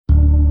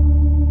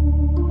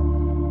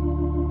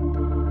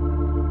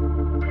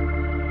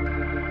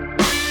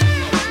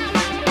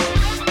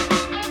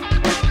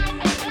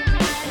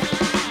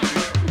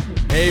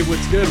Hey,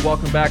 what's good?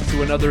 Welcome back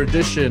to another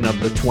edition of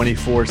the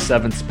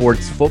 24/7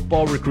 Sports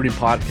Football Recruiting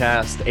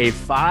Podcast, a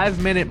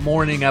 5-minute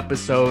morning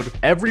episode.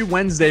 Every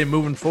Wednesday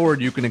moving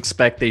forward, you can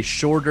expect a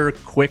shorter,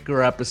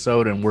 quicker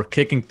episode, and we're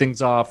kicking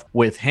things off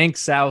with Hank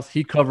South.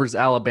 He covers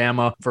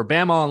Alabama for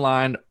Bama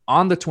Online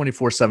on the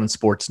 24/7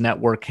 Sports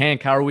Network.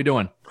 Hank, how are we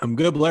doing? I'm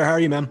good, Blair. How are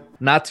you, man?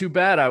 Not too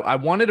bad. I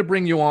wanted to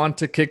bring you on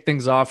to kick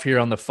things off here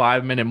on the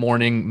 5-minute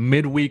morning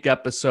midweek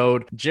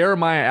episode.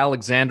 Jeremiah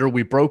Alexander,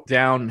 we broke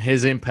down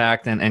his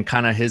impact and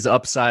kind of his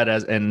upside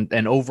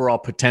and overall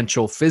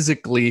potential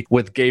physically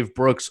with Gabe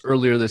Brooks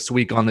earlier this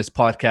week on this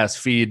podcast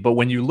feed. But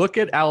when you look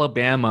at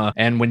Alabama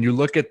and when you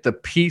look at the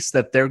piece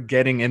that they're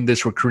getting in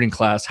this recruiting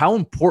class, how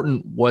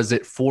important was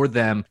it for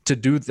them to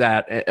do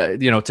that,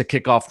 to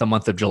kick off the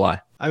month of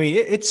July? I mean,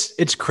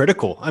 it's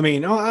critical. I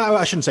mean,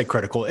 I shouldn't say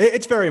critical.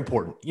 It's very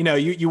important.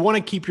 You want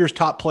to keep your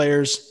top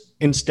players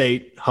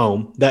in-state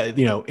home. That,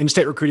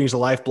 in-state recruiting is the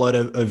lifeblood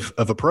of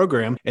a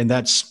program, and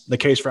that's the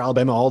case for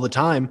Alabama all the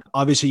time.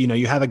 Obviously,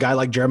 you have a guy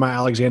like Jeremiah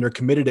Alexander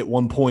committed at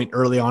one point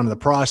early on in the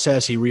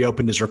process. He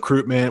reopened his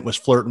recruitment, was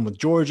flirting with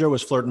Georgia,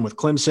 was flirting with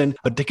Clemson,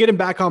 but to get him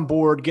back on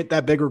board, get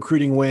that big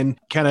recruiting win,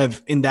 kind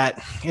of in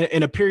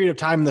a period of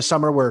time in the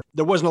summer where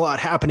there wasn't a lot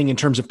happening in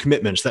terms of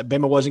commitments, that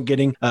Bama wasn't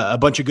getting a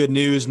bunch of good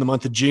news in the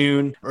month of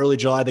June. Early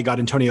July, they got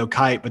Antonio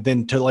Kite, but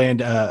then to land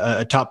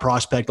a top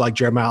prospect like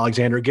Jeremiah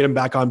Alexander, get him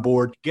back on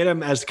board, get him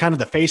as kind of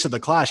the face of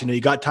the class.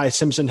 You got Ty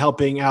Simpson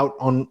helping out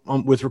on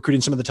with recruiting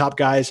some of the top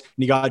guys,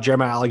 and you got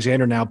Jeremiah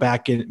Alexander now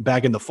back in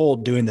the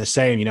fold doing the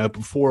same.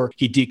 Before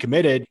he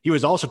decommitted, he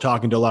was also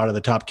talking to a lot of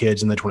the top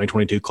kids in the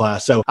 2022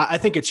 class. So I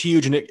think it's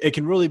huge, and it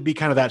can really be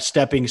kind of that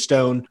stepping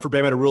stone for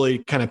Bama to really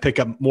kind of pick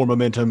up more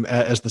momentum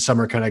as the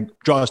summer kind of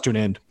draws to an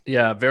end.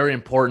 Yeah, very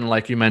important.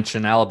 Like you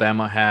mentioned,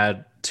 Alabama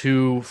had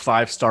 2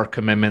 5-star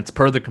commitments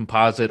per the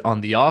composite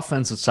on the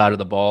offensive side of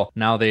the ball.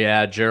 Now they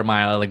add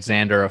Jeremiah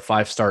Alexander, a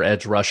 5-star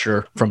edge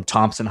rusher from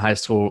Thompson High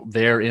School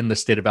there in the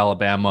state of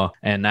Alabama,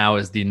 and now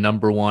is the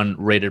number 1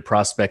 rated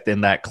prospect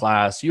in that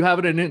class. You have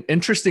an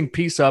interesting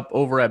piece up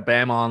over at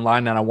Bama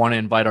Online, and I want to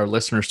invite our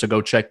listeners to go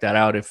check that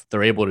out if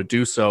they're able to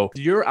do so.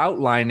 You're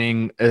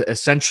outlining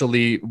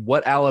essentially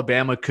what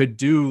Alabama could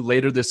do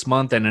later this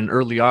month and in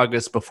early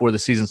August before the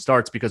season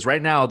starts, because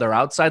right now they're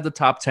outside the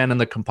top 10 in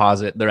the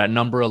composite. They're at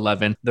number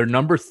 11. They're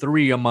number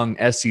 3 among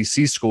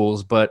SEC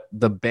schools, but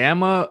the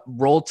Bama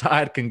Roll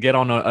Tide can get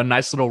on a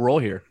nice little roll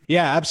here.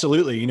 Yeah,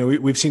 absolutely.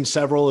 We've seen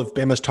several of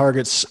Bama's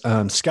targets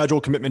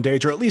schedule commitment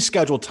dates, or at least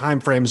schedule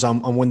timeframes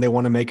on when they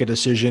want to make a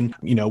decision,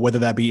 whether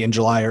that be in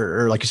July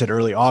or like you said,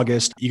 early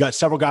August. You got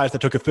several guys that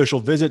took official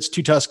visits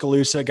to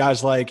Tuscaloosa,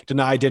 guys like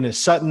Denai Dennis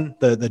Sutton,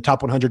 the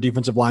top 100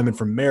 defensive lineman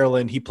from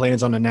Maryland. He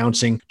plans on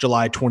announcing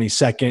July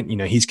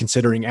 22nd. He's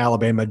considering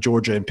Alabama,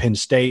 Georgia, and Penn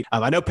State.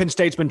 I know Penn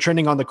State's been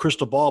trending on the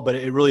crystal ball, but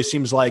it really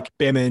seems like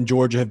Bama and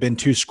Georgia have been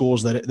 2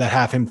 schools that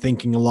have him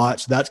thinking a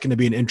lot. So that's going to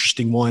be an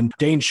interesting one.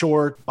 Dane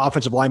Shore,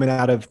 offensive lineman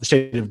out of the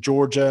state of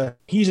Georgia.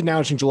 He's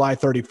announcing July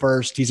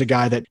 31st. He's a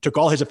guy that took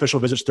all his official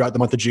visits throughout the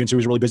month of June. So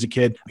he's a really busy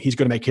kid. He's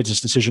going to make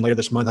his decision later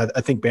this month. I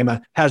think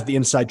Bama has the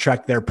inside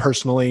track there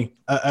personally.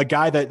 A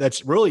guy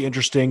that's really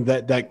interesting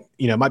that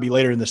might be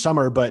later in the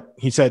summer, but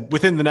he said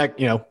within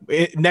the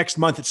next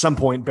month at some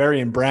point,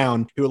 Barian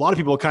Brown, who a lot of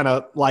people kind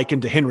of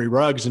liken to Henry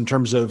Ruggs in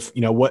terms of,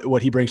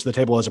 what he brings to the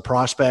table as a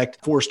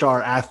prospect, 4-star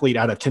athlete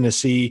out of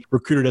Tennessee,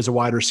 recruited as a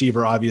wide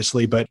receiver,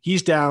 obviously, but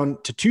he's down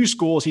to 2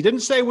 schools. He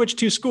didn't say which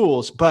 2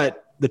 schools,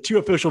 but the 2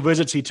 official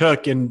visits he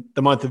took in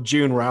the month of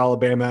June were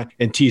Alabama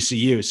and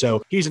TCU.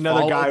 So he's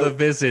another guy. Follow the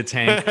visits,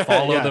 Hank.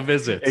 Follow the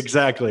visits.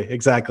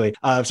 Exactly.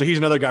 So he's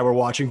another guy we're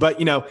watching. But,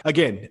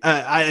 again,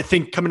 I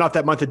think coming off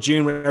that month of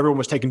June when everyone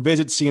was taking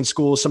visits, seeing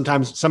schools,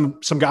 sometimes some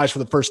guys for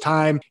the first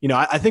time,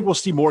 I think we'll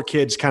see more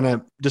kids kind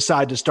of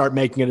decide to start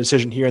making a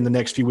decision here in the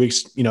next few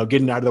weeks,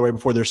 getting out of the way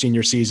before their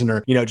senior season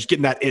or, just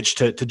getting that itch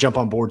to jump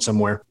on board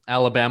somewhere.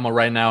 Alabama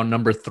right now,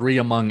 number 3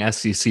 among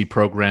SEC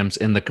programs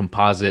in the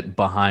composite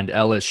behind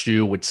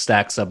LSU, which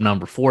stacks up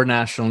number 4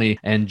 nationally,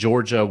 and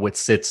Georgia, which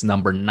sits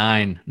number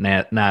 9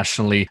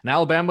 nationally. And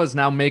Alabama is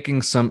now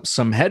making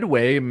some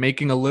headway,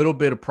 making a little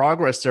bit of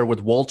progress there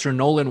with Walter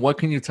Nolan. What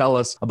can you tell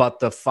us about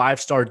the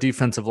 5-star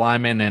defensive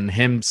lineman and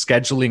him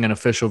scheduling an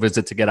official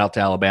visit to get out to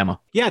Alabama?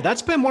 Yeah,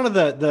 that's been one of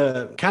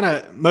the kind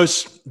of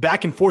most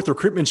back and forth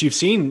recruitments you've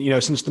seen,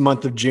 since the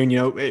month of June.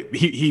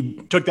 He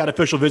took that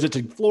official visit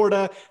to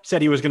Florida,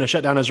 said he was going to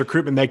shut down his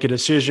recruitment, make a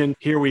decision.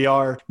 Here we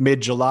are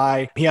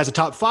mid-July. He has a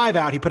top 5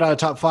 out. He put out a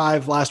top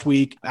 5 last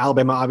week.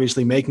 Alabama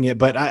obviously making it,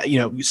 but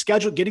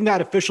getting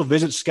that official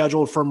visit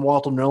scheduled from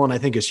Walter Nolan, I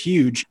think is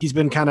huge. He's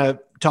been kind of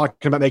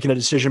talking about making a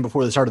decision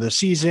before the start of the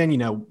season.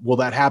 Will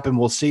that happen?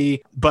 We'll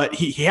see. But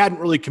he hadn't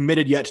really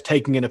committed yet to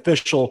taking an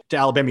official to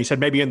Alabama. He said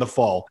maybe in the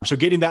fall. So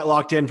getting that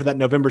locked in for that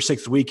November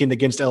 6th weekend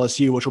against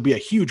LSU, which will be a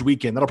huge huge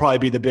weekend. That'll probably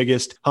be the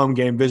biggest home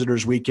game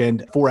visitors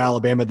weekend for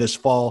Alabama this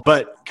fall.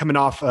 But coming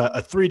off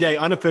a 3-day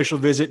unofficial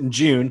visit in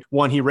June,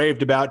 one he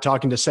raved about,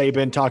 talking to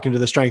Saban, talking to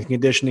the strength and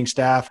conditioning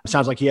staff. It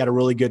sounds like he had a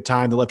really good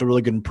time. They left a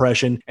really good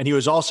impression. And he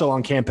was also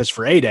on campus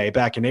for A-Day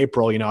back in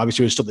April.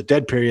 Obviously it was still the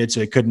dead period,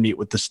 so he couldn't meet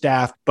with the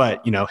staff,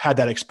 but, had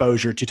that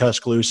exposure to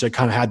Tuscaloosa,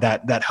 kind of had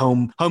that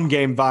home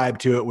game vibe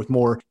to it with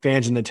more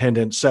fans in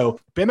attendance. So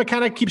Bama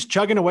kind of keeps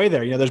chugging away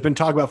there. There's been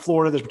talk about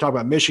Florida, there's been talk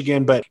about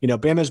Michigan, but,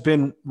 Bama's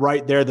been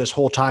right there this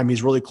whole time.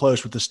 He's really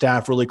close with the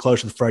staff, really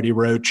close with Freddie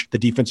Roach, the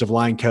defensive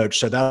line coach.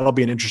 So that'll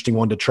be an interesting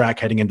one to track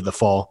heading into the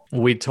fall.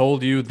 We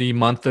told you the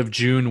month of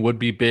June would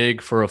be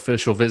big for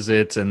official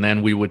visits, and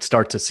then we would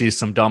start to see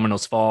some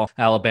dominoes fall.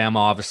 Alabama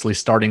obviously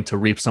starting to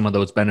reap some of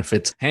those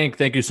benefits. Hank,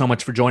 thank you so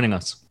much for joining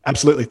us.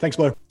 Absolutely. Thanks,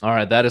 Blair. All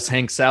right, that is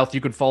Hank South.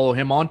 You can follow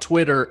him on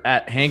Twitter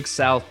at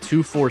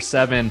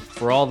HankSouth247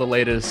 for all the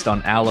latest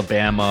on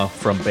Alabama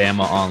from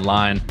Bama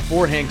Online.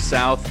 For Hank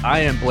South, I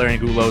am Blair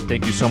Angulo.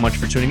 Thank you so much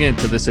for tuning in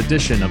to this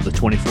edition of the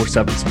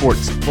 24/7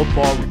 Sports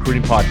Football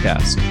Recruiting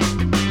Podcast.